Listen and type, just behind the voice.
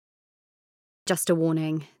Just a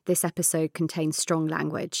warning, this episode contains strong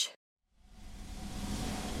language.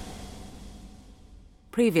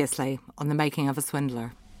 Previously on the Making of a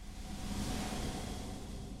Swindler.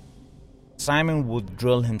 Simon would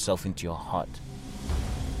drill himself into your heart,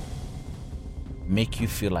 make you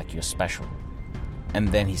feel like you're special, and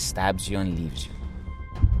then he stabs you and leaves you.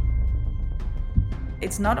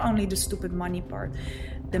 It's not only the stupid money part.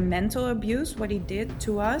 The mental abuse, what he did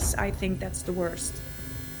to us, I think that's the worst.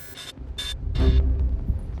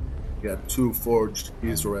 He had 2 forged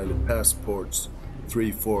Israeli passports,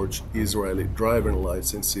 3 forged Israeli driving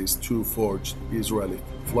licenses, 2 forged Israeli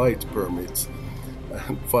flight permits,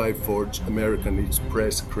 and 5 forged American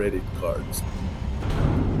Express credit cards.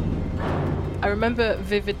 I remember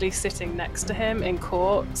vividly sitting next to him in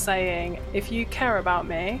court saying, if you care about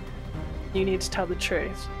me, you need to tell the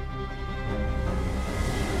truth.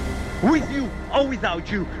 With you or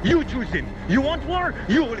without you, you choosing. You want war?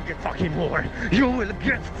 You will get fucking war. You will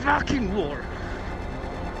get fucking war.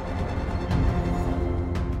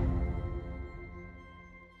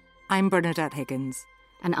 I'm Bernadette Higgins.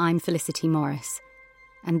 And I'm Felicity Morris.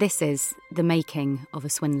 And this is The Making of a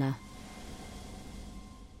Swindler.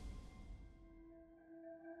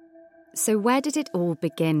 So where did it all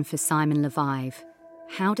begin for Simon Leviev?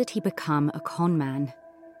 How did he become a con man?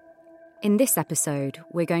 In this episode,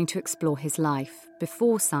 we're going to explore his life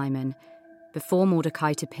before Simon, before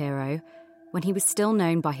Mordecai Tapiro, when he was still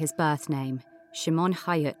known by his birth name, Shimon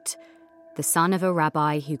Hayut, the son of a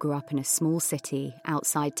rabbi who grew up in a small city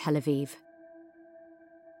outside Tel Aviv.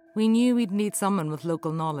 We knew we'd need someone with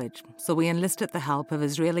local knowledge, so we enlisted the help of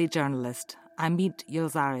Israeli journalist Amit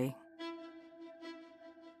Yozari.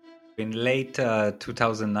 In late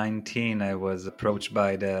 2019, I was approached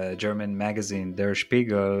by the German magazine Der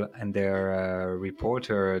Spiegel, and their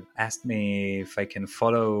reporter asked me if I can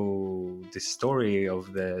follow the story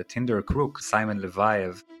of the Tinder crook, Simon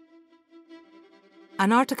Leviev.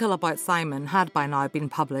 An article about Simon had by now been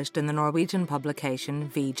published in the Norwegian publication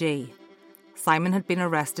VG. Simon had been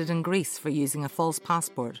arrested in Greece for using a false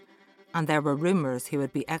passport, and there were rumours he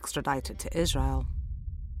would be extradited to Israel.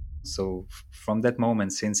 So from that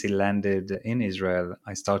moment, since he landed in Israel,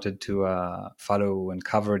 I started to follow and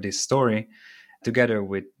cover this story together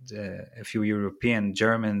with a few European,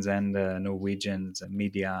 Germans and Norwegians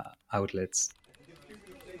media outlets.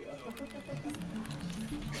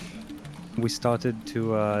 We started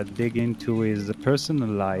to dig into his personal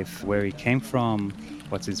life, where he came from,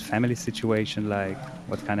 what's his family situation like,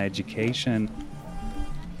 what kind of education.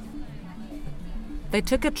 They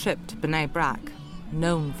took a trip to Bnei Brak,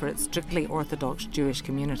 known for its strictly Orthodox Jewish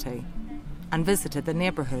community, and visited the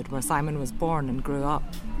neighbourhood where Simon was born and grew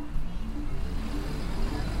up.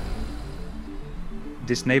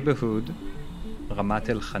 This neighbourhood, Ramat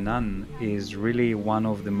El Hanan, is really one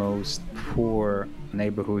of the most poor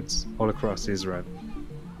neighbourhoods all across Israel.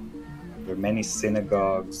 There are many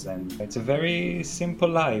synagogues, and it's a very simple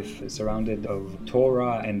life, surrounded of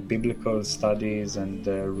Torah and biblical studies, and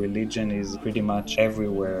religion is pretty much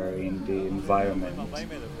everywhere in the environment.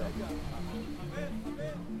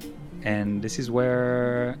 And this is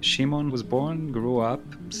where Shimon was born, grew up,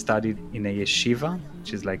 studied in a yeshiva,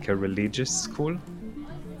 which is like a religious school.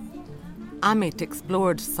 Amit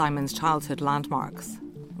explored Simon's childhood landmarks,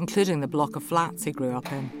 including the block of flats he grew up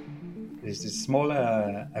in. There's this small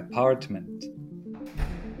apartment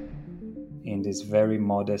in this very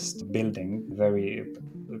modest building, very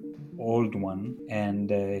old one,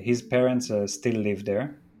 and his parents still live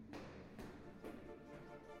there.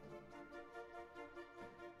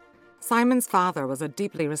 Simon's father was a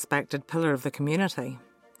deeply respected pillar of the community.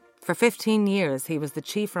 For 15 years, he was the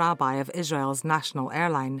chief rabbi of Israel's national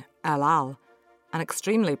airline, El Al, an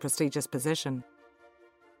extremely prestigious position.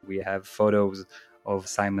 We have photos of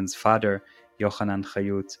Simon's father, Yochanan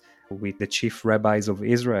Hayut, with the chief rabbis of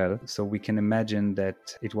Israel. So we can imagine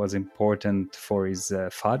that it was important for his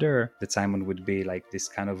father that Simon would be like this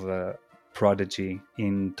kind of a prodigy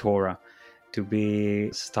in Torah, to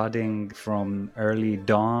be studying from early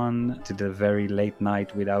dawn to the very late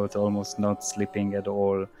night without almost not sleeping at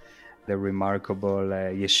all. The remarkable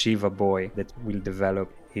yeshiva boy that will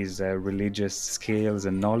develop his religious skills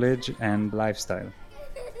and knowledge and lifestyle.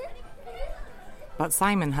 But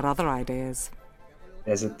Simon had other ideas.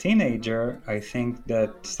 As a teenager, I think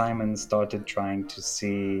that Simon started trying to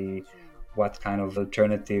see what kind of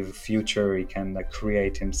alternative future he can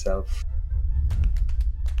create himself.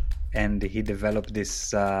 And he developed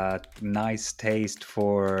this nice taste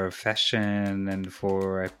for fashion and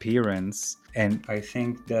for appearance. And I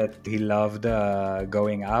think that he loved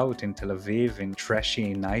going out in Tel Aviv in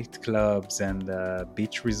trashy nightclubs and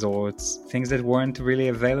beach resorts, things that weren't really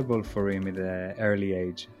available for him at an early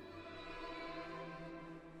age.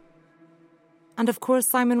 And of course,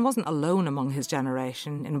 Simon wasn't alone among his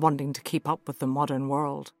generation in wanting to keep up with the modern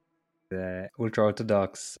world. The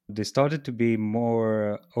ultra-Orthodox, they started to be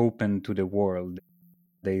more open to the world.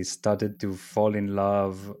 They started to fall in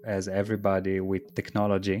love, as everybody, with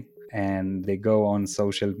technology, and they go on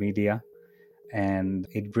social media, and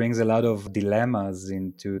it brings a lot of dilemmas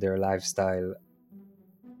into their lifestyle.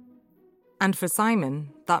 And for Simon,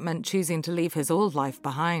 that meant choosing to leave his old life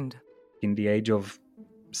behind. In the age of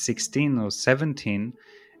 16 or 17,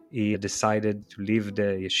 he decided to leave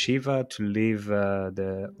the yeshiva, to leave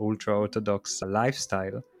the ultra-Orthodox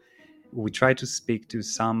lifestyle. We tried to speak to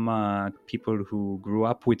some people who grew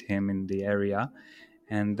up with him in the area,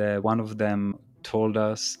 and one of them told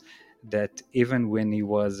us that even when he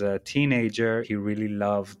was a teenager, he really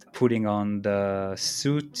loved putting on the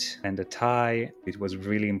suit and the tie. It was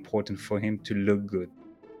really important for him to look good.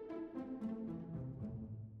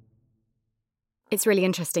 It's really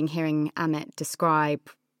interesting hearing Ahmed describe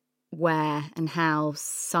where and how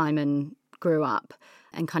Simon grew up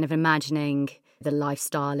and kind of imagining the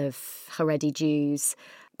lifestyle of Haredi Jews,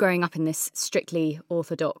 growing up in this strictly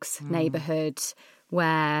Orthodox neighbourhood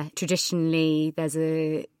where traditionally there's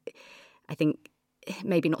I think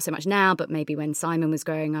maybe not so much now, but maybe when Simon was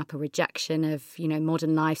growing up, a rejection of,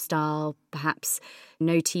 modern lifestyle, perhaps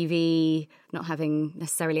no TV, not having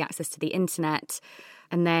necessarily access to the internet.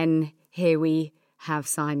 And then here we have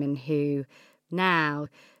Simon, who now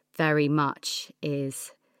very much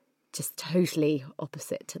is just totally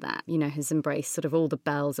opposite to that, has embraced sort of all the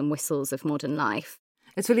bells and whistles of modern life.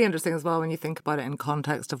 It's really interesting as well when you think about it in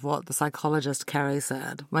context of what the psychologist Kerry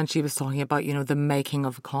said when she was talking about, the making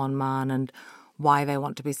of a con man and why they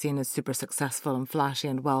want to be seen as super successful and flashy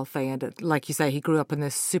and wealthy. And like you say, he grew up in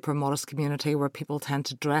this super modest community where people tend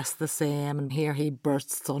to dress the same. And here he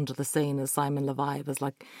bursts onto the scene as Simon Leviev, as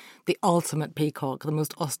like the ultimate peacock, the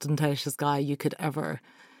most ostentatious guy you could ever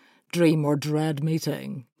dream or dread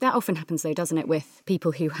meeting. That often happens though, doesn't it, with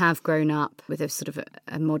people who have grown up with a sort of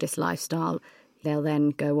a modest lifestyle. They'll then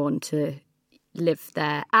go on to live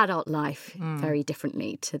their adult life very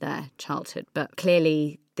differently to their childhood. But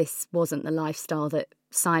clearly this wasn't the lifestyle that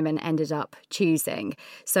Simon ended up choosing.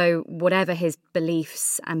 So whatever his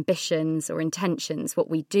beliefs, ambitions or intentions, what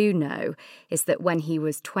we do know is that when he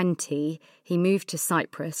was 20, he moved to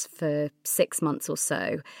Cyprus for 6 months or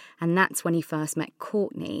so. And that's when he first met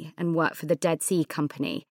Courtney and worked for the Dead Sea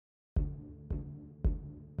Company.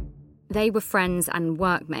 They were friends and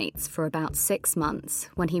workmates for about 6 months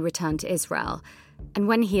when he returned to Israel. And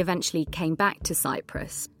when he eventually came back to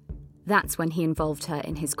Cyprus, that's when he involved her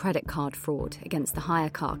in his credit card fraud against the hire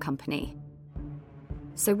car company.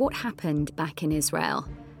 So what happened back in Israel?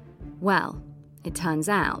 Well, it turns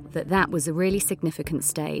out that that was a really significant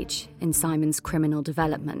stage in Simon's criminal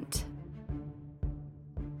development.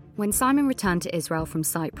 When Simon returned to Israel from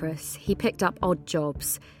Cyprus, he picked up odd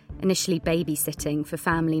jobs, initially babysitting for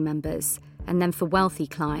family members, and then for wealthy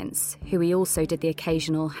clients, who he also did the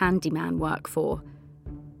occasional handyman work for.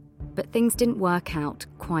 But things didn't work out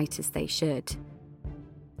quite as they should.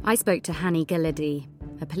 I spoke to Hani Giladi,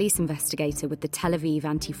 a police investigator with the Tel Aviv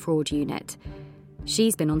anti-fraud unit.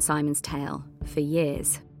 She's been on Simon's tail for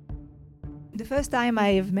years. The first time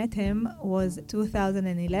I've met him was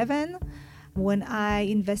 2011. When I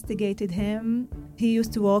investigated him, he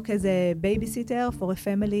used to work as a babysitter for a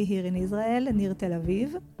family here in Israel, near Tel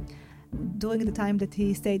Aviv. During the time that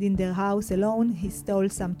he stayed in their house alone, he stole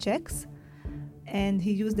some checks. And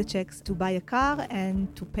he used the checks to buy a car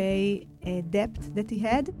and to pay a debt that he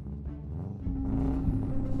had.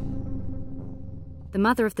 The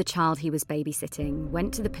mother of the child he was babysitting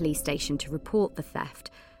went to the police station to report the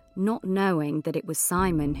theft, not knowing that it was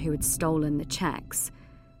Simon who had stolen the checks.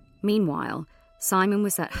 Meanwhile, Simon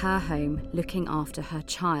was at her home looking after her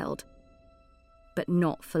child. But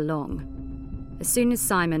not for long. As soon as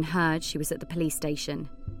Simon heard she was at the police station,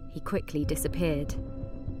 he quickly disappeared.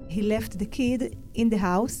 He left the kid in the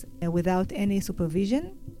house without any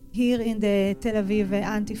supervision. Here in the Tel Aviv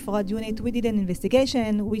anti-fraud unit, we did an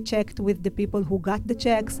investigation. We checked with the people who got the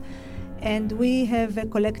checks, and we have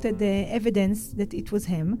collected the evidence that it was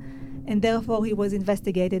him, and therefore he was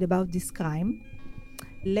investigated about this crime.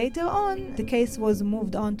 Later on, the case was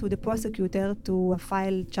moved on to the prosecutor to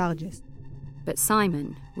file charges. But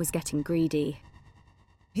Simon was getting greedy.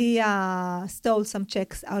 He stole some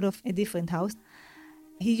checks out of a different house.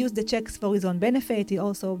 He used the checks for his own benefit. He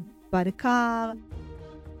also bought a car.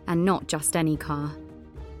 And not just any car.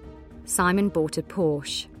 Simon bought a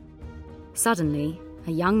Porsche. Suddenly,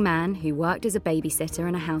 a young man who worked as a babysitter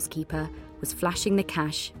and a housekeeper was flashing the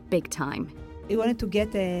cash big time. He wanted to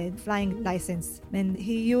get a flying license, and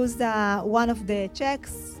he used one of the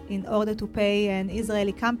checks in order to pay an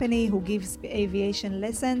Israeli company who gives aviation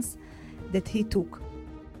lessons that he took.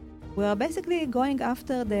 We are basically going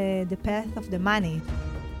after the path of the money.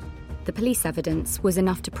 The police evidence was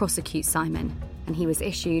enough to prosecute Simon, and he was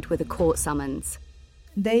issued with a court summons.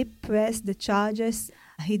 They pressed the charges.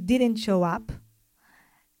 He didn't show up.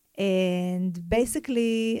 And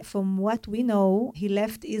basically, from what we know, he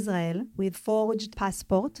left Israel with forged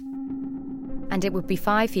passport. And it would be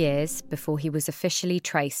 5 years before he was officially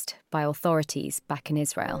traced by authorities back in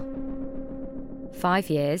Israel. 5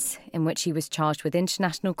 years in which he was charged with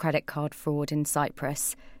international credit card fraud in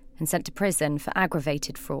Cyprus and sent to prison for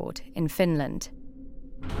aggravated fraud in Finland.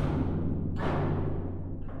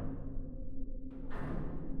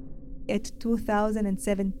 At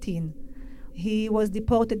 2017, he was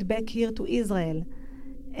deported back here to Israel,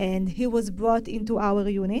 and he was brought into our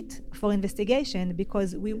unit for investigation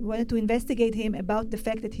because we wanted to investigate him about the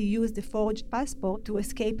fact that he used the forged passport to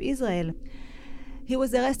escape Israel. He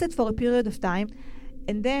was arrested for a period of time,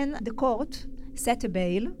 and then the court set a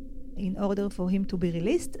bail in order for him to be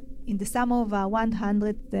released in the sum of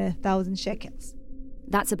 100,000 shekels.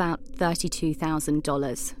 That's about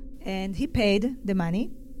 $32,000. And he paid the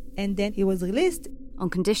money, and then he was released on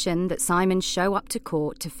condition that Simon show up to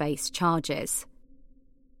court to face charges.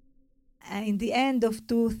 In the end of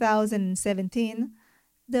 2017,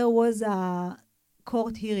 there was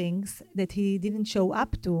court hearings that he didn't show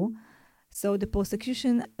up to, so the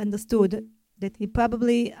prosecution understood that he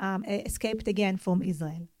probably escaped again from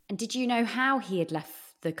Israel. And did you know how he had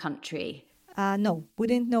left the country? No, we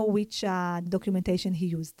didn't know which documentation he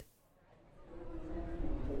used.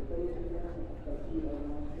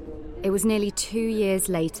 It was nearly 2 years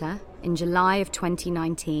later, in July of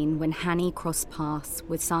 2019, when Hani crossed paths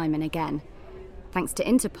with Simon again. Thanks to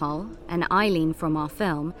Interpol and Eileen from our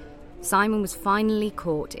film, Simon was finally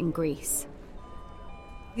caught in Greece.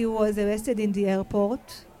 He was arrested in the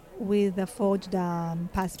airport with a forged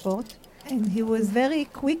passport, and he was very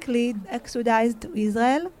quickly extradited to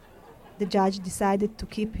Israel. The judge decided to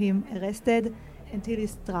keep him arrested until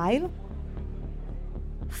his trial.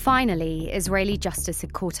 Finally, Israeli justice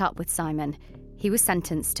had caught up with Simon. He was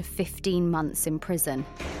sentenced to 15 months in prison.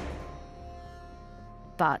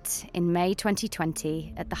 But in May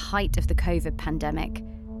 2020, at the height of the COVID pandemic,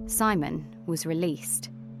 Simon was released.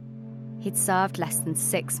 He'd served less than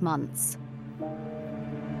 6 months.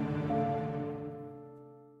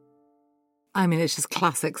 I mean, it's just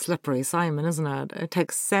classic slippery Simon, isn't it? It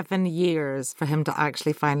takes 7 years for him to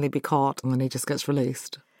actually finally be caught, and then he just gets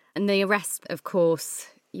released. And the arrest, of course,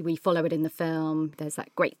 we follow it in the film. There's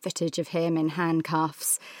that great footage of him in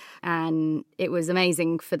handcuffs. And it was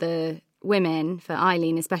amazing for the women, for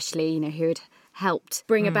Eileen especially, who had helped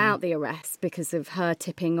bring about the arrest because of her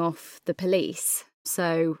tipping off the police.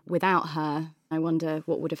 So without her, I wonder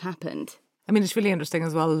what would have happened. I mean, it's really interesting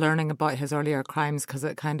as well learning about his earlier crimes because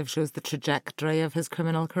it kind of shows the trajectory of his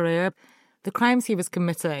criminal career. The crimes he was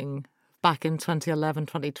committing back in 2011,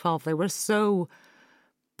 2012, they were so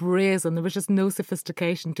brazen. There was just no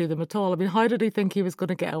sophistication to them at all. I mean, how did he think he was going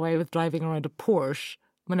to get away with driving around a Porsche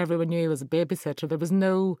when everyone knew he was a babysitter? There was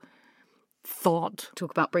no thought. Talk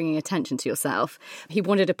about bringing attention to yourself. He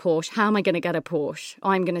wanted a Porsche. How am I going to get a Porsche?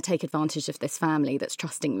 I'm going to take advantage of this family that's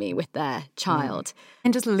trusting me with their child.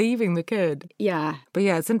 And just leaving the kid. Yeah. But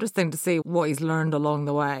yeah, it's interesting to see what he's learned along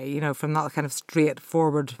the way, from that kind of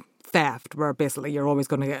straightforward theft where basically you're always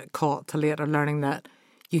going to get caught, to later learning that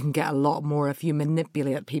you can get a lot more if you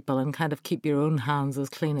manipulate people and kind of keep your own hands as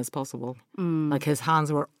clean as possible. Like his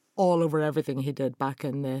hands were all over everything he did back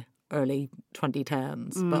in the early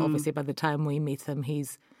 2010s. But obviously by the time we meet him,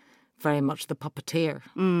 he's very much the puppeteer.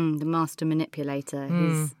 The master manipulator.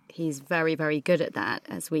 He's very, very good at that,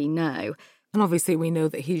 as we know. And obviously we know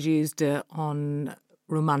that he's used it on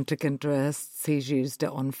romantic interests, he's used it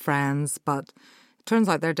on friends, but it turns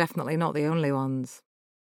out they're definitely not the only ones.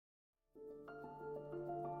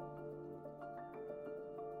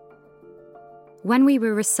 When we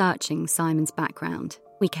were researching Simon's background,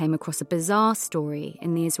 we came across a bizarre story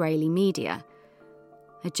in the Israeli media.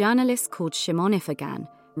 A journalist called Shimon Hayut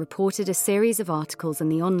reported a series of articles in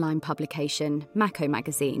the online publication Mako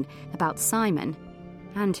magazine about Simon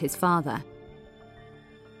and his father.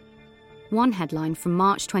 One headline from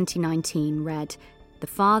March 2019 read, "The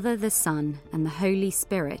Father, the Son and the Holy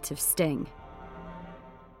Spirit of Sting."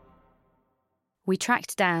 We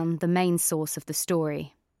tracked down the main source of the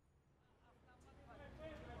story.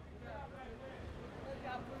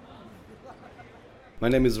 My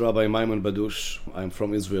name is Rabbi Maimon Badush. I'm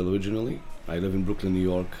from Israel originally. I live in Brooklyn, New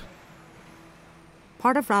York.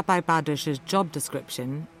 Part of Rabbi Badush's job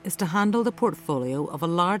description is to handle the portfolio of a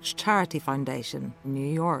large charity foundation in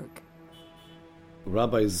New York.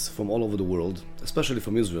 Rabbis from all over the world, especially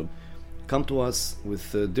from Israel, come to us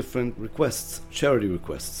with different requests, charity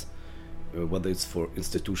requests, whether it's for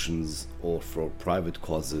institutions or for private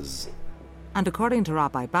causes. And according to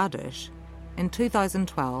Rabbi Badush, in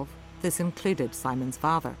 2012, this included Simon's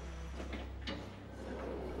father.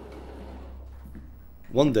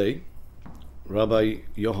 One day, Rabbi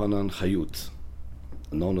Yohanan Hayut,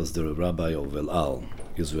 known as the rabbi of El Al,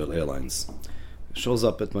 Israel Airlines, shows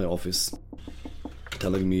up at my office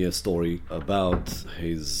telling me a story about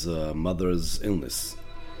his mother's illness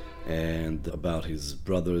and about his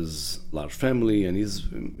brother's large family, and he's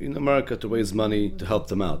in America to raise money to help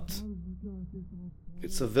them out.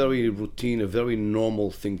 It's a very routine, a very normal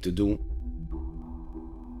thing to do.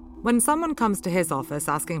 When someone comes to his office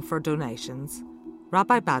asking for donations,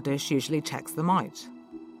 Rabbi Badush usually checks them out.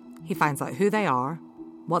 He finds out who they are,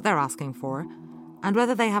 what they're asking for, and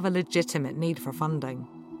whether they have a legitimate need for funding.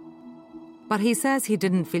 But he says he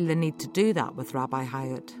didn't feel the need to do that with Rabbi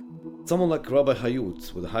Hayut. Someone like Rabbi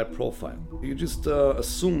Hayut with a high profile, you just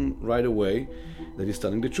assume right away that he's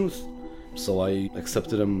telling the truth. So I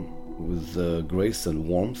accepted him with grace and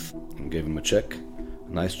warmth and gave him a check,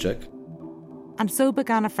 a nice check. And so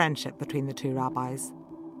began a friendship between the two rabbis.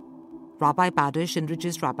 Rabbi Badush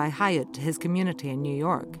introduced Rabbi Hayut to his community in New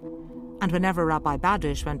York. And whenever Rabbi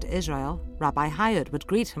Badush went to Israel, Rabbi Hayut would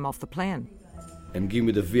greet him off the plane. And give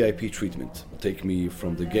me the VIP treatment. Take me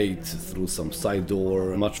from the gate through some side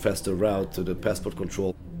door, a much faster route to the passport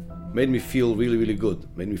control. Made me feel really, really good.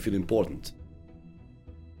 Made me feel important.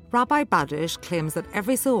 Rabbi Badush claims that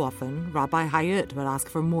every so often, Rabbi Hayut would ask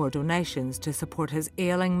for more donations to support his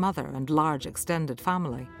ailing mother and large extended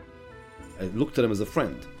family. I looked at him as a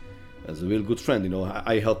friend, as a real good friend. You know,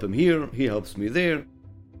 I help him here, he helps me there.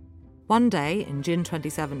 One day, in June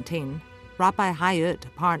 2017, Rabbi Hayut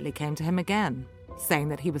apparently came to him again, saying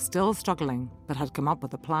that he was still struggling, but had come up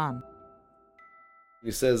with a plan.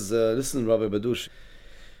 He says, listen, Rabbi Badush,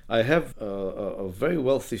 I have a very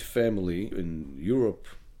wealthy family in Europe.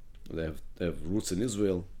 They have roots in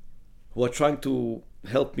Israel, who are trying to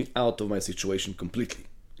help me out of my situation completely,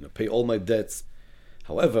 pay all my debts.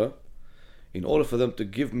 However, in order for them to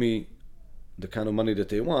give me the kind of money that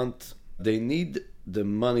they want, they need the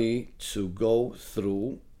money to go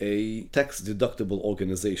through a tax-deductible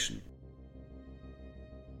organization.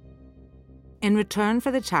 In return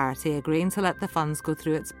for the charity agreeing to let the funds go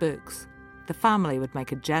through its books, the family would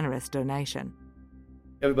make a generous donation.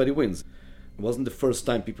 Everybody wins. It wasn't the first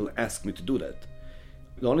time people asked me to do that.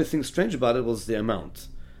 The only thing strange about it was the amount.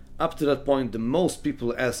 Up to that point, the most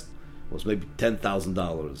people asked was maybe $10,000,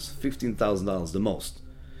 $15,000 the most.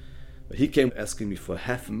 But he came asking me for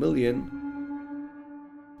 $500,000.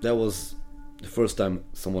 That was the first time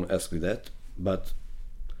someone asked me that, but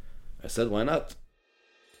I said, why not?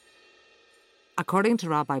 According to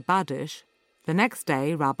Rabbi Badush, the next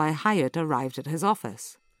day Rabbi Hayut arrived at his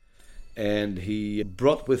office. And he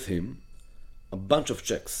brought with him a bunch of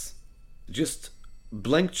checks, just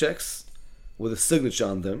blank checks with a signature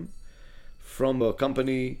on them from a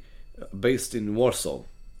company based in Warsaw,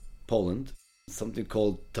 Poland, something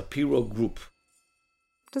called Tapiro Group.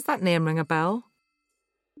 Does that name ring a bell?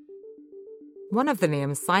 One of the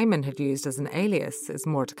names Simon had used as an alias is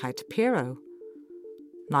Mordecai Tapiro.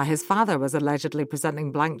 Now, his father was allegedly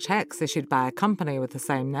presenting blank checks issued by a company with the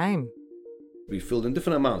same name. We filled in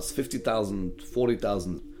different amounts, $50,000,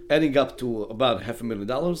 $40,000, adding up to about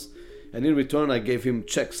 $500,000. And in return, I gave him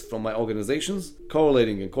checks from my organizations,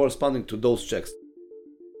 correlating and corresponding to those checks.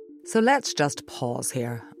 So let's just pause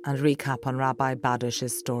here and recap on Rabbi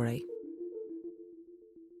Badush's story.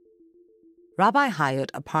 Rabbi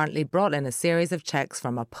Hayut apparently brought in a series of checks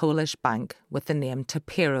from a Polish bank with the name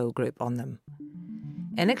Tapiro Group on them.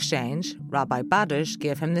 In exchange, Rabbi Badush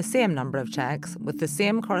gave him the same number of checks with the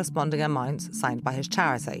same corresponding amounts signed by his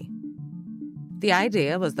charity. The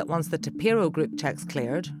idea was that once the Tapiro Group checks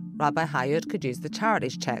cleared, Rabbi Hayut could use the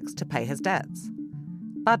charity's checks to pay his debts.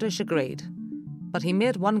 Badush agreed, but he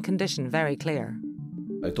made one condition very clear.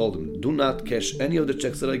 I told him, do not cash any of the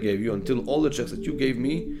checks that I gave you until all the checks that you gave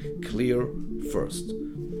me clear first.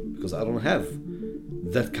 Because I don't have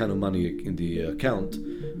that kind of money in the account.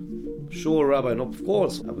 Sure, Rabbi, no, of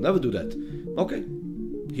course, I would never do that. Okay.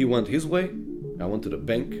 He went his way. I went to the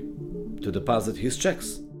bank to deposit his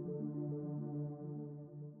checks.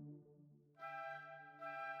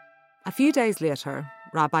 A few days later,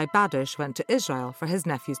 Rabbi Badush went to Israel for his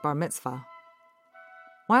nephew's bar mitzvah.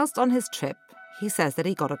 Whilst on his trip, he says that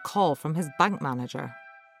he got a call from his bank manager.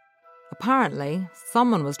 Apparently,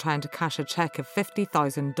 someone was trying to cash a cheque of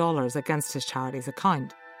 $50,000 against his charity's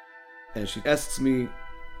account. And she asks me,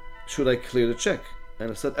 should I clear the check?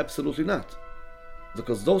 And I said, absolutely not.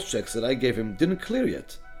 Because those checks that I gave him didn't clear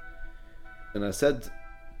yet. And I said,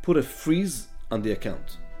 put a freeze on the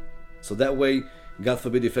account. So that way, God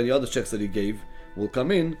forbid, if any other checks that he gave will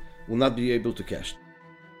come in, will not be able to cash.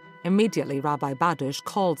 Immediately, Rabbi Badush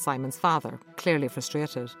called Simon's father, clearly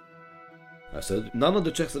frustrated. I said, none of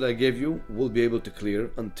the checks that I gave you will be able to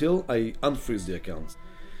clear until I unfreeze the account.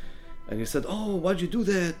 And he said, oh, why'd you do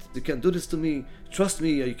that? You can't do this to me. Trust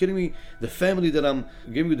me. Are you kidding me? The family that I'm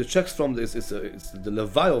giving you the checks from is the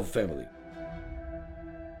Leviev family.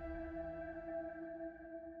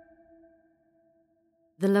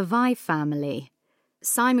 The Leviev family.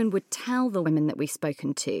 Simon would tell the women that we've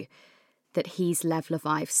spoken to that he's Lev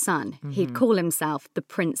Leviev's son. Mm-hmm. He'd call himself the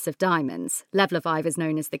Prince of Diamonds. Lev Leviev is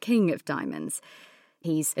known as the King of Diamonds.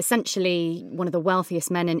 He's essentially one of the wealthiest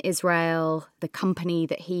men in Israel. The company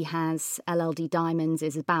that he has, LLD Diamonds,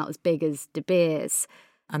 is about as big as De Beers.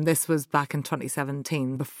 And this was back in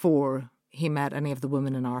 2017, before he met any of the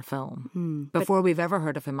women in our film. Before we've ever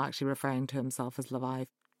heard of him actually referring to himself as Leviev.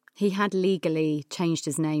 He had legally changed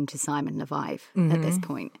his name to Simon Leviev at this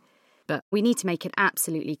point. But we need to make it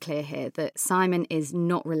absolutely clear here that Simon is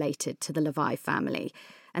not related to the Leviev family.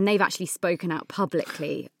 And they've actually spoken out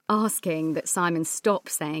publicly, asking that Simon stop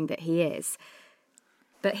saying that he is.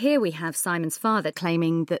 But here we have Simon's father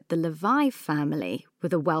claiming that the Leviev family were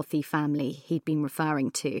the wealthy family he'd been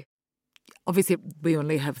referring to. Obviously, we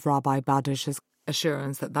only have Rabbi Badush's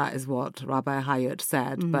assurance that that is what Rabbi Hayut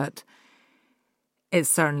said, but it's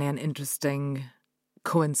certainly an interesting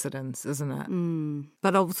coincidence, isn't it?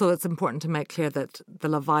 But also it's important to make clear that the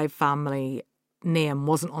Leviev family name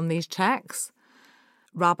wasn't on these checks.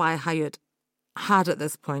 Rabbi Hayut had at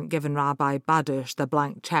this point given Rabbi Badush the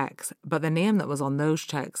blank checks, but the name that was on those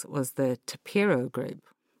checks was the Tapiro Group.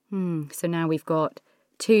 So now we've got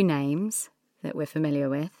two names that we're familiar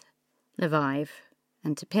with, Leviev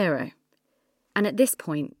and Tapiro. And at this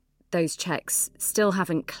point, those checks still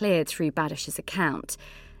haven't cleared through Badush's account.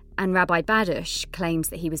 And Rabbi Badush claims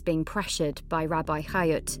that he was being pressured by Rabbi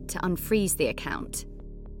Hayut to unfreeze the account.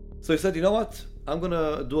 So he said, you know what? I'm going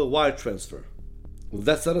to do a wire transfer. Will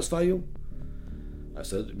that satisfy you? I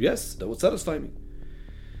said, yes, that would satisfy me.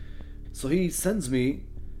 So he sends me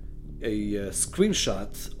a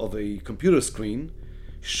screenshot of a computer screen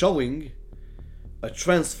showing a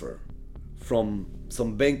transfer from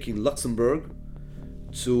some bank in Luxembourg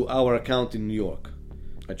to our account in New York.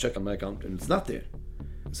 I check on my account and it's not there.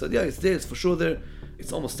 I said, yeah, it's there, it's for sure there.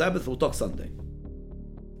 It's almost Sabbath, we'll talk Sunday.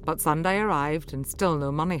 But Sunday arrived and still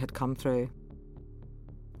no money had come through.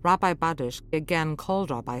 Rabbi Badush again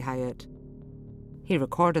called Rabbi Hayut. He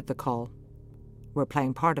recorded the call. We're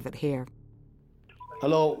playing part of it here.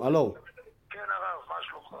 Hello.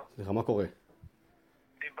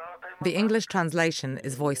 The English translation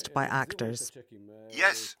is voiced by actors.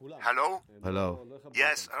 Yes, hello? Hello.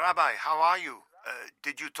 Yes, Rabbi, how are you?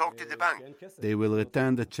 Did you talk to the bank? They will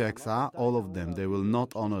return the checks, all of them. They will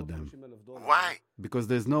not honor them. Why? Because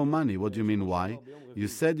there's no money. What do you mean, why? You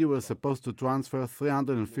said you were supposed to transfer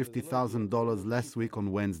 $350,000 last week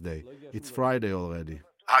on Wednesday. It's Friday already.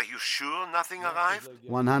 Are you sure nothing arrived?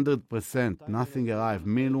 100%. Nothing arrived.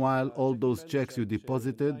 Meanwhile, all those checks you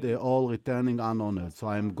deposited, they're all returning unhonored. So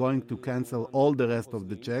I'm going to cancel all the rest of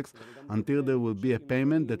the checks until there will be a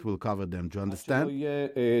payment that will cover them. Do you understand?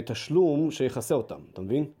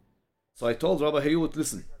 So I told Rabbi Hayut,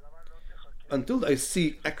 listen, until I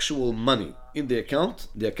see actual money in the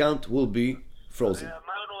account will be frozen.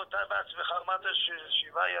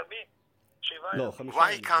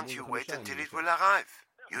 Why can't you wait until it will arrive?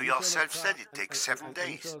 You yourself said it takes 7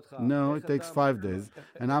 days. No, it takes 5 days.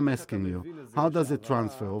 And I'm asking you, how does a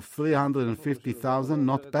transfer of $350,000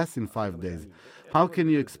 not pass in 5 days? How can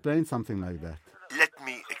you explain something like that? Let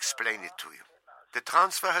me explain it to you. The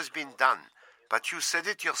transfer has been done, but you said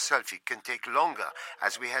it yourself, it can take longer,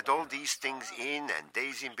 as we had all these things in and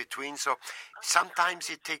days in between, so sometimes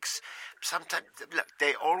it takes, look,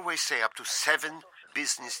 they always say up to 7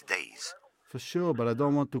 business days. For sure, but I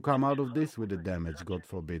don't want to come out of this with a damage, God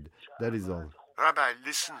forbid. That is all. Rabbi,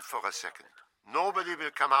 listen for a second. Nobody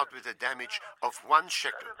will come out with a damage of 1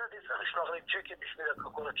 shekel.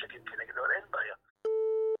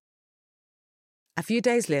 A few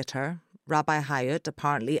days later, Rabbi Hayut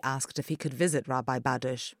apparently asked if he could visit Rabbi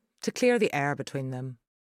Badush to clear the air between them.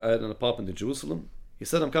 I had an apartment in Jerusalem. He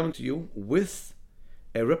said, I'm coming to you with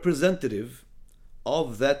a representative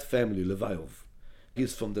of that family, Leviev.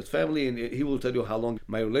 He's from that family, and he will tell you how long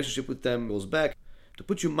my relationship with them goes back. To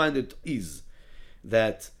put your mind at ease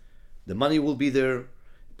that the money will be there.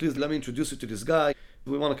 Please let me introduce you to this guy.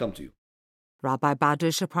 We want to come to you. Rabbi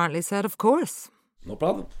Badush apparently said, of course. No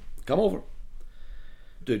problem. Come over.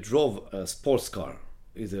 They drove a sports car,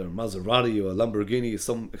 either a Maserati or a Lamborghini,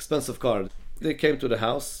 some expensive car. They came to the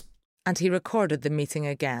house. And he recorded the meeting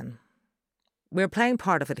again. We're playing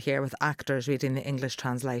part of it here with actors reading the English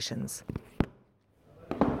translations.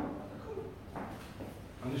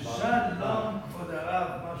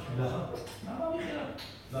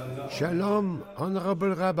 Shalom,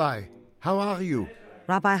 Honorable Rabbi. How are you?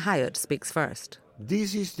 Rabbi Hayut speaks first.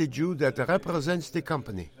 This is the Jew that represents the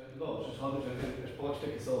company.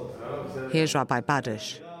 Here's Rabbi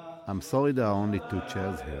Badush. I'm sorry there are only 2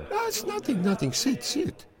 chairs here. No, it's nothing.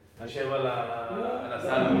 Sit.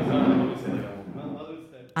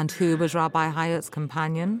 And who was Rabbi Hayut's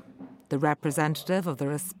companion? The representative of the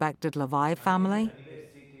respected Leviev family?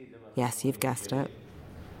 Yes, you've guessed it.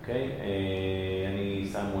 אני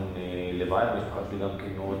סיימון לוייב, המשפחה שלי גם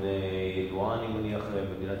כן מאוד ידועה, אני מניח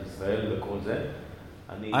במדינת ישראל וכל זה.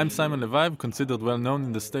 I'm Simon Leviev, considered well known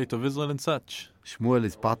in the state of Israel and such. Shmuel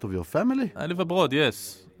is part of your family? I live abroad,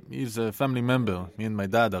 yes. He's a family member. Me and my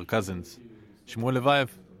dad are cousins. Shmuel Leviev?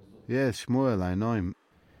 Yes, Shmuel, I know him.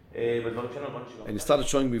 And he started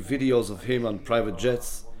showing me videos of him on private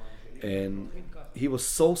jets, and he was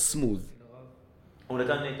so smooth.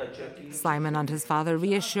 Simon and his father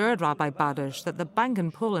reassured Rabbi Badush that the bank in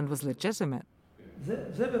Poland was legitimate.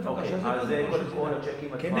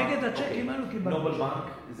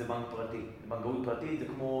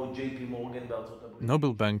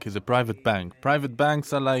 Noble Bank is a private bank. Private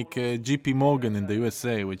banks are like JP Morgan in the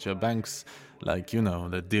USA, which are banks like,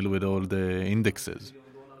 that deal with all the indexes.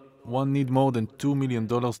 One need more than $2 million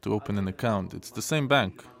to open an account. It's the same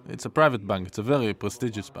bank. It's a private bank. It's a very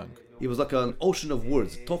prestigious bank. It was like an ocean of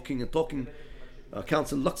words, talking.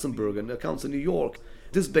 Accounts in Luxembourg and accounts in New York.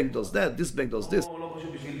 This bank does that, this bank does this.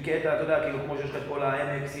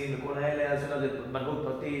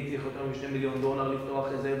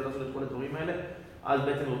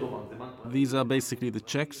 These are basically the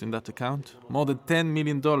checks in that account. More than $10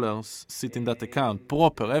 million sit in that account.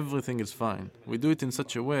 Proper, everything is fine. We do it in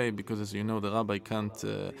such a way because, as you know, the rabbi can't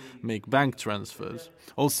make bank transfers.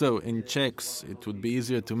 Also, in checks, it would be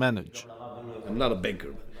easier to manage. I'm not a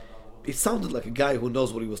banker. It sounded like a guy who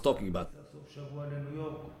knows what he was talking about.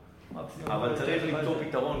 אבל צריך למצוא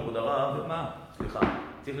פתרון, כבוד הרב. סליחה.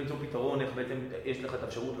 צריך למצוא פתרון איך בעצם יש לך את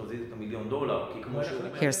האפשרות להזיז את $1,000,000, כי כמו שהוא...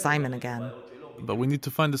 Here's Simon again. But we need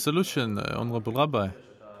to find a solution, Honorable Rabbi.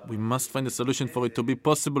 We must find a solution for it to be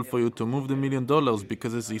possible for you to move the $1 million,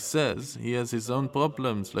 because as he says, he has his own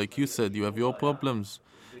problems. Like you said, you have your problems.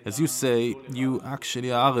 As you say, you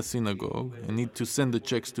actually are a synagogue and need to send the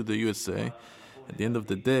checks to the USA. At the end of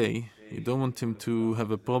the day, you don't want him to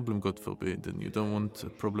have a problem, God forbid, and you don't want a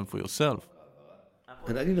problem for yourself.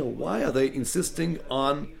 And I didn't know, why are they insisting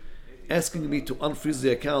on asking me to unfreeze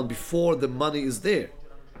the account before the money is there?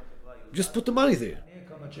 Just put the money there.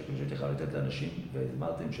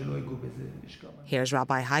 Here's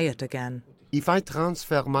Rabbi Hayut again. If I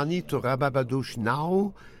transfer money to Rabbi Badush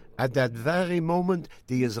now, at that very moment,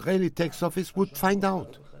 the Israeli tax office would find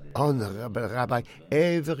out. Honorable Rabbi,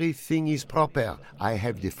 everything is proper. I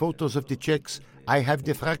have the photos of the checks. I have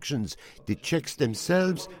the fractions. The checks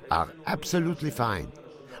themselves are absolutely fine.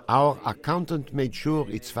 Our accountant made sure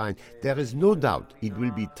it's fine. There is no doubt. It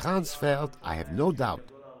will be transferred. I have no doubt.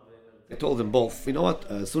 I told them both, you know what,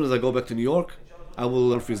 as soon as I go back to New York, I will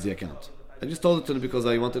unfreeze the account. I just told it to them because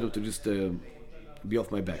I wanted them to just be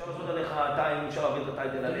off my back.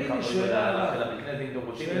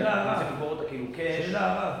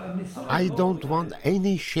 I don't want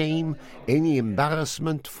any shame, any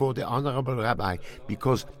embarrassment for the Honorable Rabbi,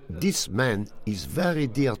 because this man is very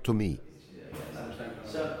dear to me.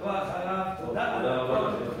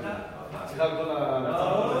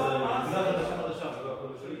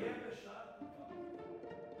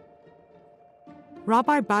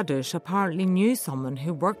 Rabbi Badush apparently knew someone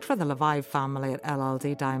who worked for the Leviev family at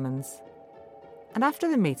LLD Diamonds. And after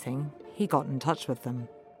the meeting, he got in touch with them.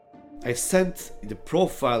 I sent the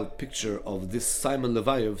profile picture of this Simon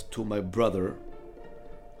Leviev to my brother,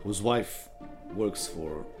 whose wife works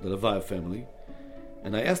for the Leviev family,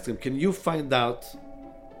 and I asked him, can you find out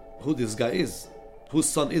who this guy is? Whose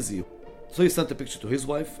son is he? So he sent a picture to his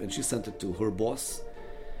wife, and she sent it to her boss,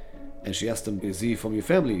 and she asked him, is he from your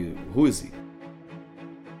family? Who is he?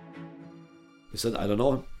 He said, I don't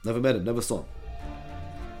know him, never met him, never saw him.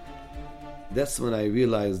 That's when I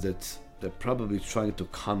realized that They're probably trying to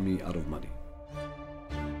con me out of money.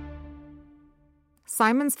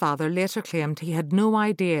 Simon's father later claimed he had no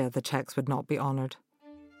idea the checks would not be honoured.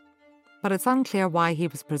 But it's unclear why he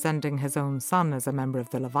was presenting his own son as a member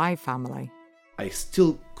of the Leviev family. I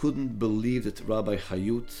still couldn't believe that Rabbi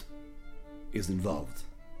Hayut is involved.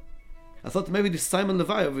 I thought maybe this Simon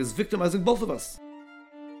Leviev is victimizing both of us.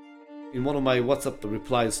 In one of my WhatsApp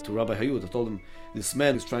replies to Rabbi Hayut, I told him, this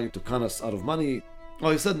man is trying to con us out of money.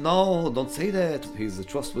 Oh, he said, no, don't say that. He's a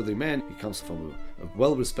trustworthy man. He comes from a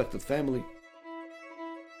well-respected family.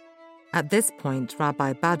 At this point,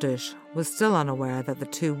 Rabbi Badush was still unaware that the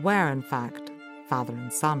two were, in fact, father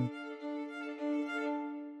and son.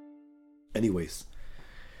 Anyways,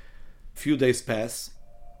 a few days pass,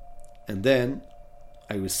 and then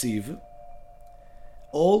I receive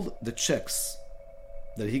all the checks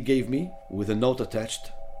that he gave me with a note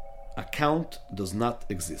attached. Account does not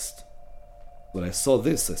exist. When I saw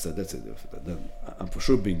this, I said, that's it. Then I'm for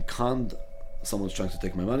sure being conned. Someone's trying to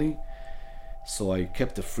take my money. So I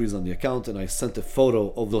kept a freeze on the account, and I sent a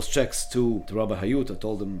photo of those checks to Rabbi Hayut. I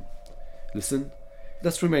told him, listen,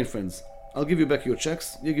 let's remain friends. I'll give you back your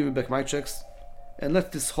checks, you give me back my checks, and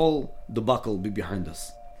let this whole debacle be behind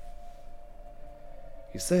us.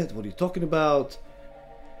 He said, what are you talking about?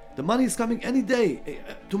 The money is coming any day.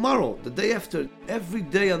 Tomorrow, the day after, every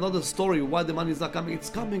day another story why the money is not coming. It's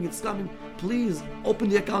coming, it's coming. Please, open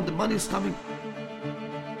the account, the money is coming.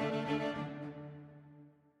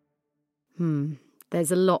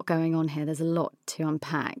 There's a lot going on here. There's a lot to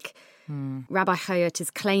unpack. Rabbi Hayut is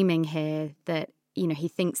claiming here that, he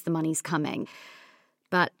thinks the money's coming.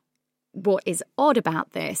 But what is odd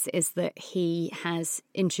about this is that he has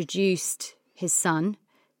introduced his son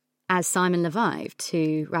as Simon Leviev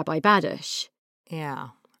to Rabbi Badush. Yeah.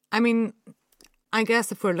 I mean, I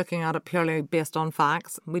guess if we're looking at it purely based on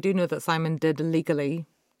facts, we do know that Simon did legally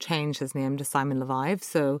change his name to Simon Leviev.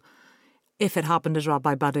 So if it happened as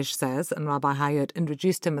Rabbi Badush says, and Rabbi Hayut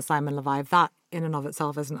introduced him as Simon Leviev, that in and of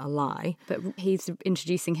itself isn't a lie. But he's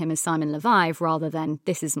introducing him as Simon Leviev rather than,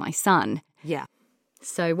 this is my son. Yeah.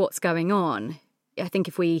 So what's going on? I think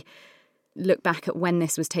if we look back at when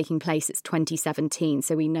this was taking place, it's 2017.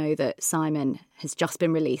 So we know that Simon has just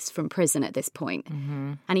been released from prison at this point.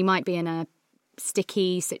 And he might be in a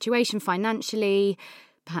sticky situation financially.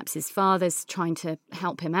 Perhaps his father's trying to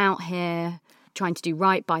help him out here, trying to do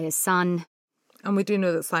right by his son. And we do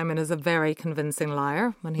know that Simon is a very convincing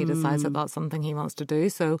liar when he decides that that's something he wants to do.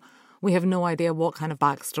 So we have no idea what kind of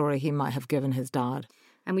backstory he might have given his dad.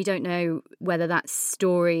 And we don't know whether that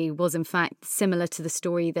story was in fact similar to the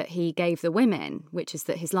story that he gave the women, which is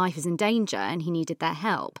that his life is in danger and he needed their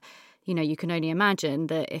help. You can only imagine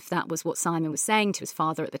that if that was what Simon was saying to his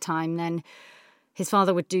father at the time, then his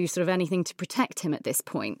father would do sort of anything to protect him at this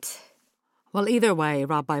point. Well, either way,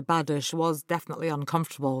 Rabbi Badush was definitely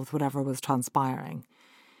uncomfortable with whatever was transpiring.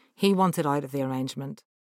 He wanted out of the arrangement.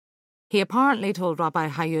 He apparently told Rabbi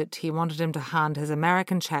Hayut he wanted him to hand his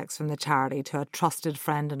American checks from the charity to a trusted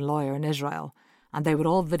friend and lawyer in Israel, and they would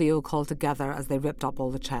all video call together as they ripped up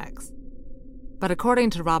all the checks. But according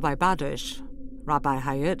to Rabbi Badush, Rabbi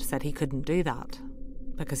Hayut said he couldn't do that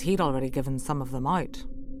because he'd already given some of them out.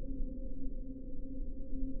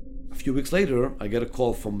 A few weeks later, I get a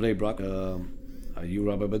call from Bnei Brak. Are you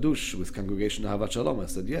Rabbi Badush with Congregation Ahavat Shalom? I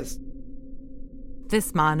said, yes.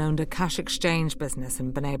 This man owned a cash exchange business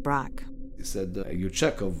in Bnei Brak. He said, your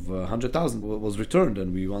check of 100,000 was returned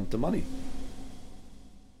and we want the money.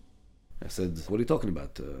 I said, what are you talking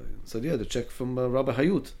about? He said, yeah, the check from Rabbi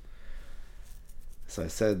Hayut. So I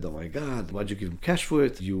said, oh my God, why'd you give him cash for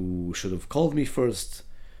it? You should have called me first.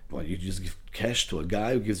 Why, you just give cash to a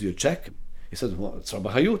guy who gives you a check? He said, well, it's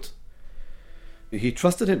Rabbi Hayut. He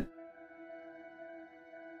trusted him.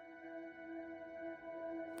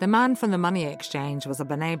 The man from the money exchange was a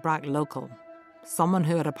Bnei Brak local, someone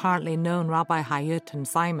who had apparently known Rabbi Hayut and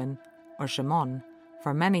Simon, or Shimon,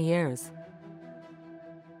 for many years.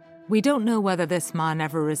 We don't know whether this man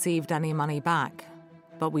ever received any money back,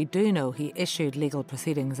 but we do know he issued legal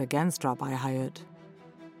proceedings against Rabbi Hayut.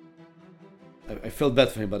 I felt bad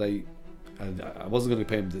for him, but I wasn't going to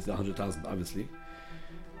pay him the 100,000, obviously.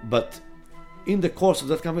 But in the course of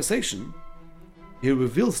that conversation, he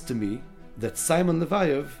reveals to me that Simon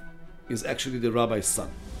Leviev is actually the rabbi's son.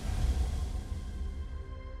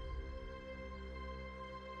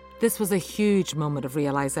 This was a huge moment of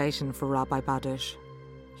realization for Rabbi Badush.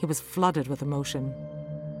 He was flooded with emotion.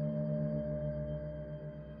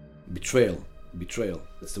 Betrayal.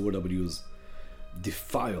 That's the word I would use.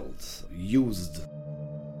 Defiled. Used.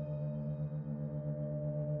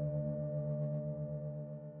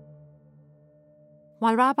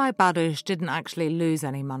 While Rabbi Badush didn't actually lose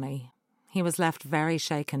any money, He was left very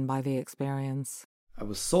shaken by the experience. I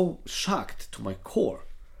was so shocked to my core.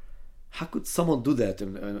 How could someone do that? I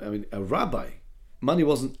mean, a rabbi. Money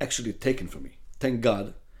wasn't actually taken from me. Thank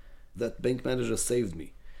God that bank manager saved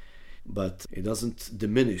me. But it doesn't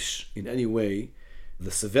diminish in any way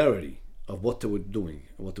the severity of what they were doing,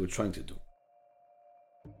 what they were trying to do.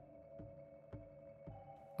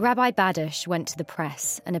 Rabbi Badush went to the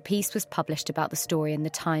press, and a piece was published about the story in the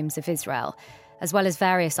Times of Israel, as well as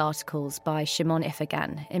various articles by Shimon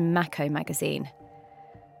Hayut in Mako magazine.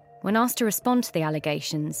 When asked to respond to the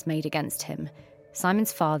allegations made against him,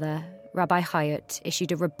 Simon's father, Rabbi Hayut,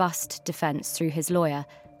 issued a robust defence through his lawyer,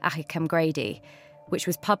 Achikam Grady, which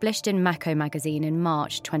was published in Mako magazine in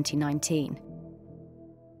March 2019.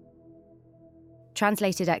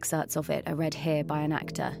 Translated excerpts of it are read here by an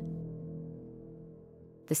actor.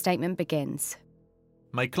 The statement begins.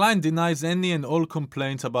 My client denies any and all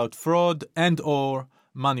complaints about fraud and/or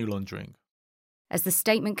money laundering. As the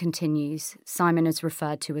statement continues, Simon is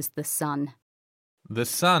referred to as the son. The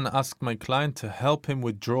son asked my client to help him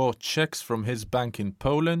withdraw checks from his bank in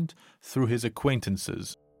Poland through his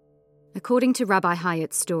acquaintances. According to Rabbi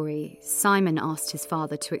Hayut's story, Simon asked his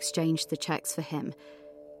father to exchange the checks for him,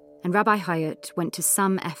 and Rabbi Hayut went to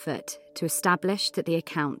some effort to establish that the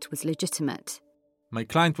account was legitimate. My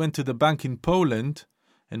client went to the bank in Poland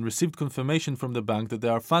and received confirmation from the bank that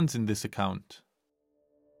there are funds in this account.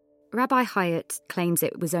 Rabbi Hayut claims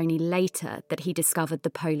it was only later that he discovered the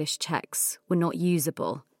Polish checks were not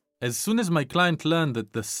usable. As soon as my client learned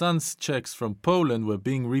that the son's checks from Poland were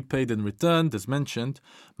being repaid and returned, as mentioned,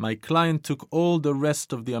 my client took all the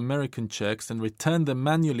rest of the American checks and returned them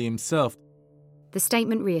manually himself. The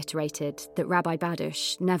statement reiterated that Rabbi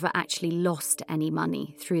Badush never actually lost any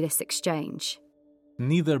money through this exchange.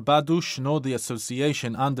 Neither Badush nor the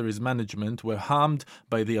association under his management were harmed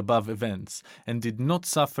by the above events and did not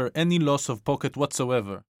suffer any loss of pocket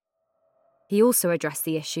whatsoever. He also addressed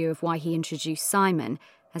the issue of why he introduced Simon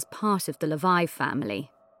as part of the Leviev family.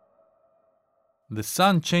 The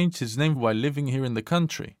son changed his name while living here in the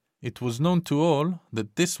country. It was known to all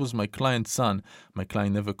that this was my client's son. My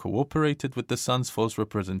client never cooperated with the son's false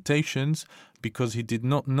representations because he did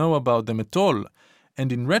not know about them at all.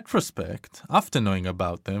 And in retrospect, after knowing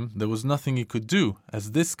about them, there was nothing he could do,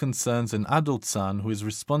 as this concerns an adult son who is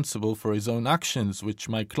responsible for his own actions, which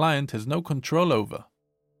my client has no control over.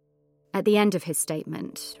 At the end of his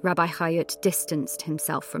statement, Rabbi Hayut distanced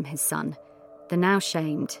himself from his son, the now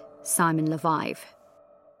shamed Simon Leviev.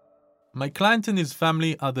 My client and his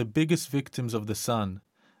family are the biggest victims of the son.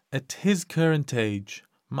 At his current age,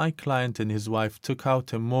 my client and his wife took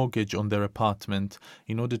out a mortgage on their apartment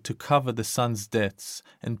in order to cover the son's debts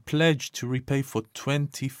and pledged to repay for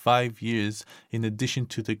 25 years, in addition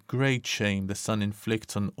to the great shame the son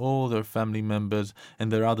inflicts on all their family members and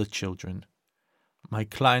their other children. My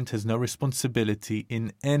client has no responsibility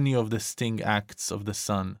in any of the sting acts of the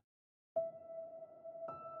son.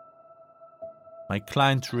 My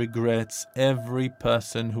client regrets every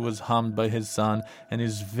person who was harmed by his son and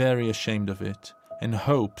is very ashamed of it, and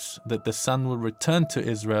hopes that the son will return to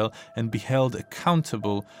Israel and be held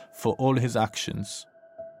accountable for all his actions.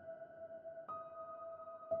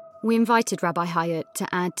 We invited Rabbi Hayut to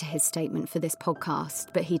add to his statement for this podcast,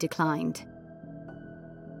 but he declined.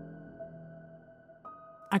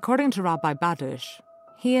 According to Rabbi Badush,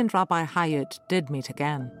 he and Rabbi Hayut did meet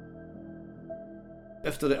again.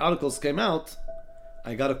 After the articles came out,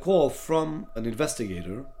 I got a call from an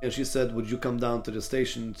investigator, and she said, would you come down to the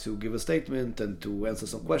station to give a statement and to answer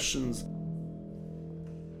some questions?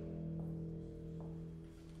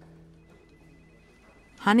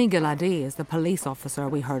 Hani Giladi is the police officer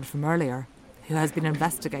we heard from earlier, who has been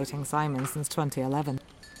investigating Simon since 2011.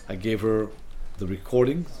 I gave her the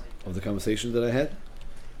recordings of the conversation that I had.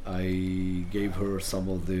 I gave her some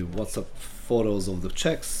of the WhatsApp photos of the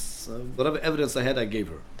checks. Whatever evidence I had, I gave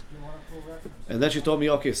her. And then she told me,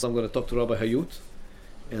 okay, so I'm going to talk to Rabbi Hayut,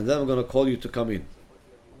 and then I'm going to call you to come in.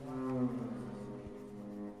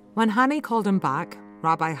 When Hani called him back,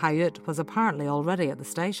 Rabbi Hayut was apparently already at the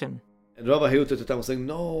station. And Rabbi Hayut at the time was saying,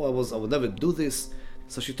 no, I would never do this.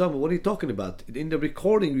 So she told me, what are you talking about? In the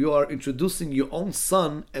recording, you are introducing your own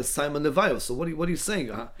son as Simon Leviev. So what are you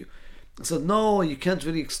saying? I said, no, you can't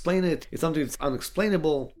really explain it. It's something that's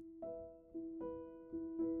unexplainable.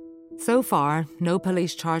 So far, no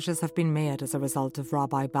police charges have been made as a result of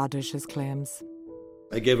Rabbi Badush's claims.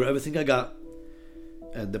 I gave her everything I got,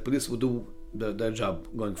 and the police will do their job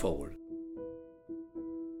going forward.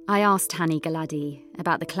 I asked Hani Giladi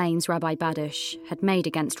about the claims Rabbi Badush had made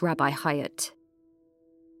against Rabbi Hayut.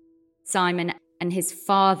 Simon and his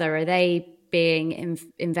father, are they being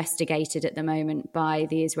investigated at the moment by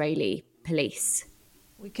the Israeli police.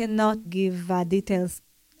 We cannot give details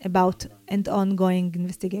about an ongoing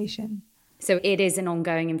investigation. So it is an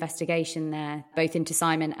ongoing investigation there, both into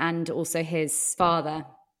Simon and also his father.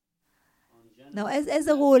 No, as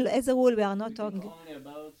a rule, we are not talking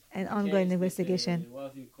an ongoing investigation.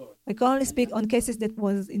 We can only speak on cases that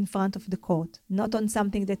was in front of the court, not on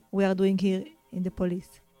something that we are doing here in the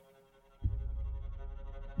police.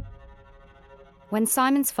 When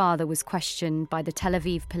Simon's father was questioned by the Tel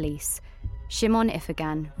Aviv police, Shimon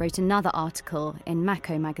Hayut wrote another article in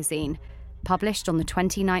Mako magazine, published on the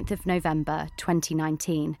 29th of November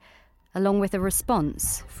 2019, along with a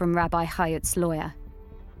response from Rabbi Hayut's lawyer.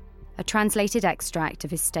 A translated extract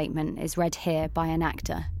of his statement is read here by an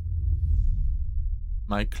actor.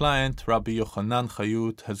 My client, Rabbi Yochanan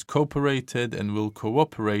Hayut, has cooperated and will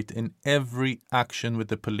cooperate in every action with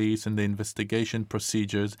the police and the investigation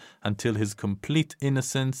procedures until his complete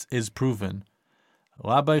innocence is proven.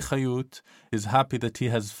 Rabbi Hayut is happy that he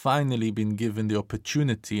has finally been given the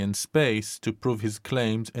opportunity and space to prove his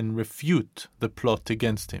claims and refute the plot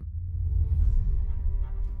against him.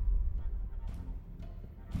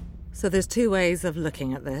 So there's two ways of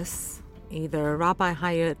looking at this. Either Rabbi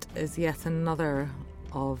Hayut is yet another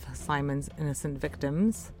of Simon's innocent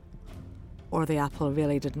victims, or the apple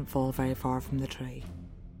really didn't fall very far from the tree.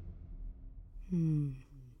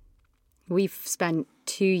 We've spent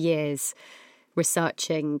 2 years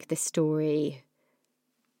researching this story,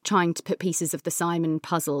 trying to put pieces of the Simon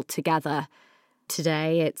puzzle together.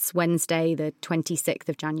 Today, it's Wednesday, the 26th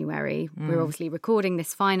of January. We're obviously recording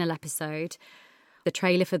this final episode. The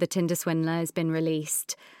trailer for the Tinder Swindler has been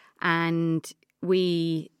released, and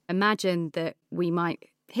we imagined that we might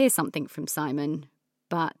hear something from Simon,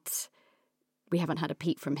 but we haven't had a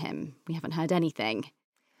peep from him. We haven't heard anything.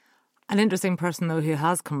 An interesting person, though, who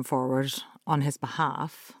has come forward on his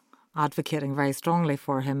behalf, advocating very strongly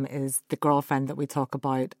for him, is the girlfriend that we talk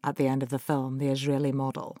about at the end of the film, the Israeli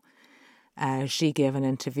model. She gave an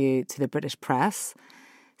interview to the British press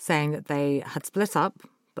saying that they had split up,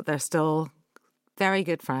 but they're still very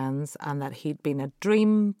good friends, and that he'd been a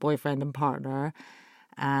dream boyfriend and partner,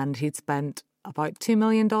 and he'd spent about $2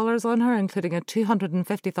 million on her, including a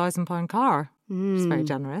 £250,000 car. It's very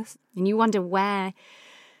generous. And you wonder, where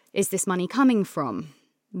is this money coming from?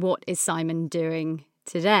 What is Simon doing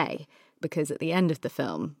today? Because at the end of the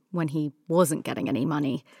film, when he wasn't getting any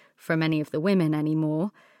money from any of the women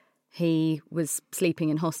anymore, he was sleeping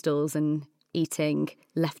in hostels and eating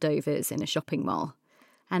leftovers in a shopping mall.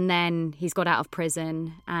 And then he's got out of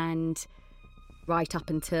prison, and right up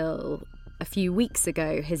until a few weeks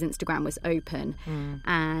ago, his Instagram was open.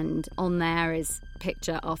 And on there is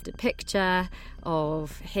picture after picture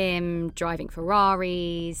of him driving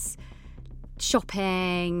Ferraris,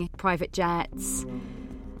 shopping, private jets.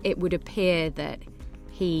 It would appear that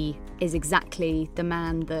he is exactly the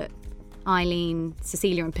man that Eileen,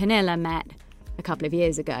 Cecilia and Pernilla met a couple of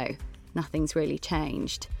years ago. Nothing's really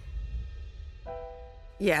changed.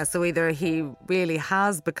 Yeah, so either he really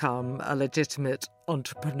has become a legitimate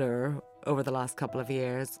entrepreneur over the last couple of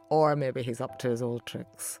years, or maybe he's up to his old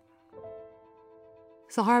tricks.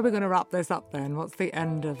 So how are we going to wrap this up then? What's the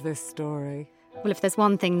end of this story? Well, if there's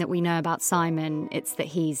one thing that we know about Simon, it's that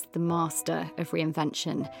he's the master of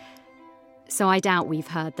reinvention. So I doubt we've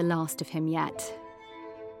heard the last of him yet.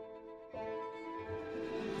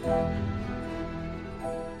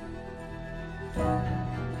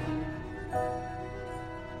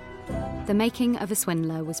 The Making of a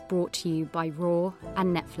Swindler was brought to you by Raw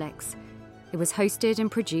and Netflix. It was hosted and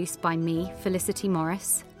produced by me, Felicity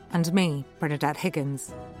Morris. And me, Bernadette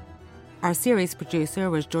Higgins. Our series producer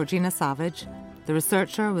was Georgina Savage, the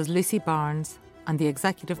researcher was Lucy Barnes, and the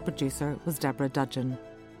executive producer was Deborah Dudgeon.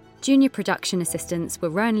 Junior production assistants were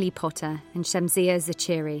Rowan Lee-Potter and Shemsije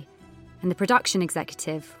Zeqiri, and the production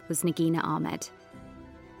executive was Nageena Ahmed.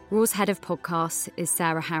 Raw's head of podcasts is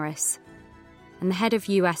Sarah Harris, and the head of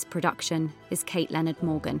US production is Kate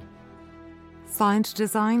Leonard-Morgan. Sound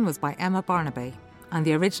design was by Emma Barnaby, and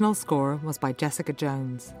the original score was by Jessica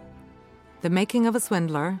Jones. The Making of a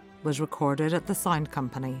Swindler was recorded at the Sound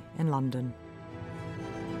Company in London.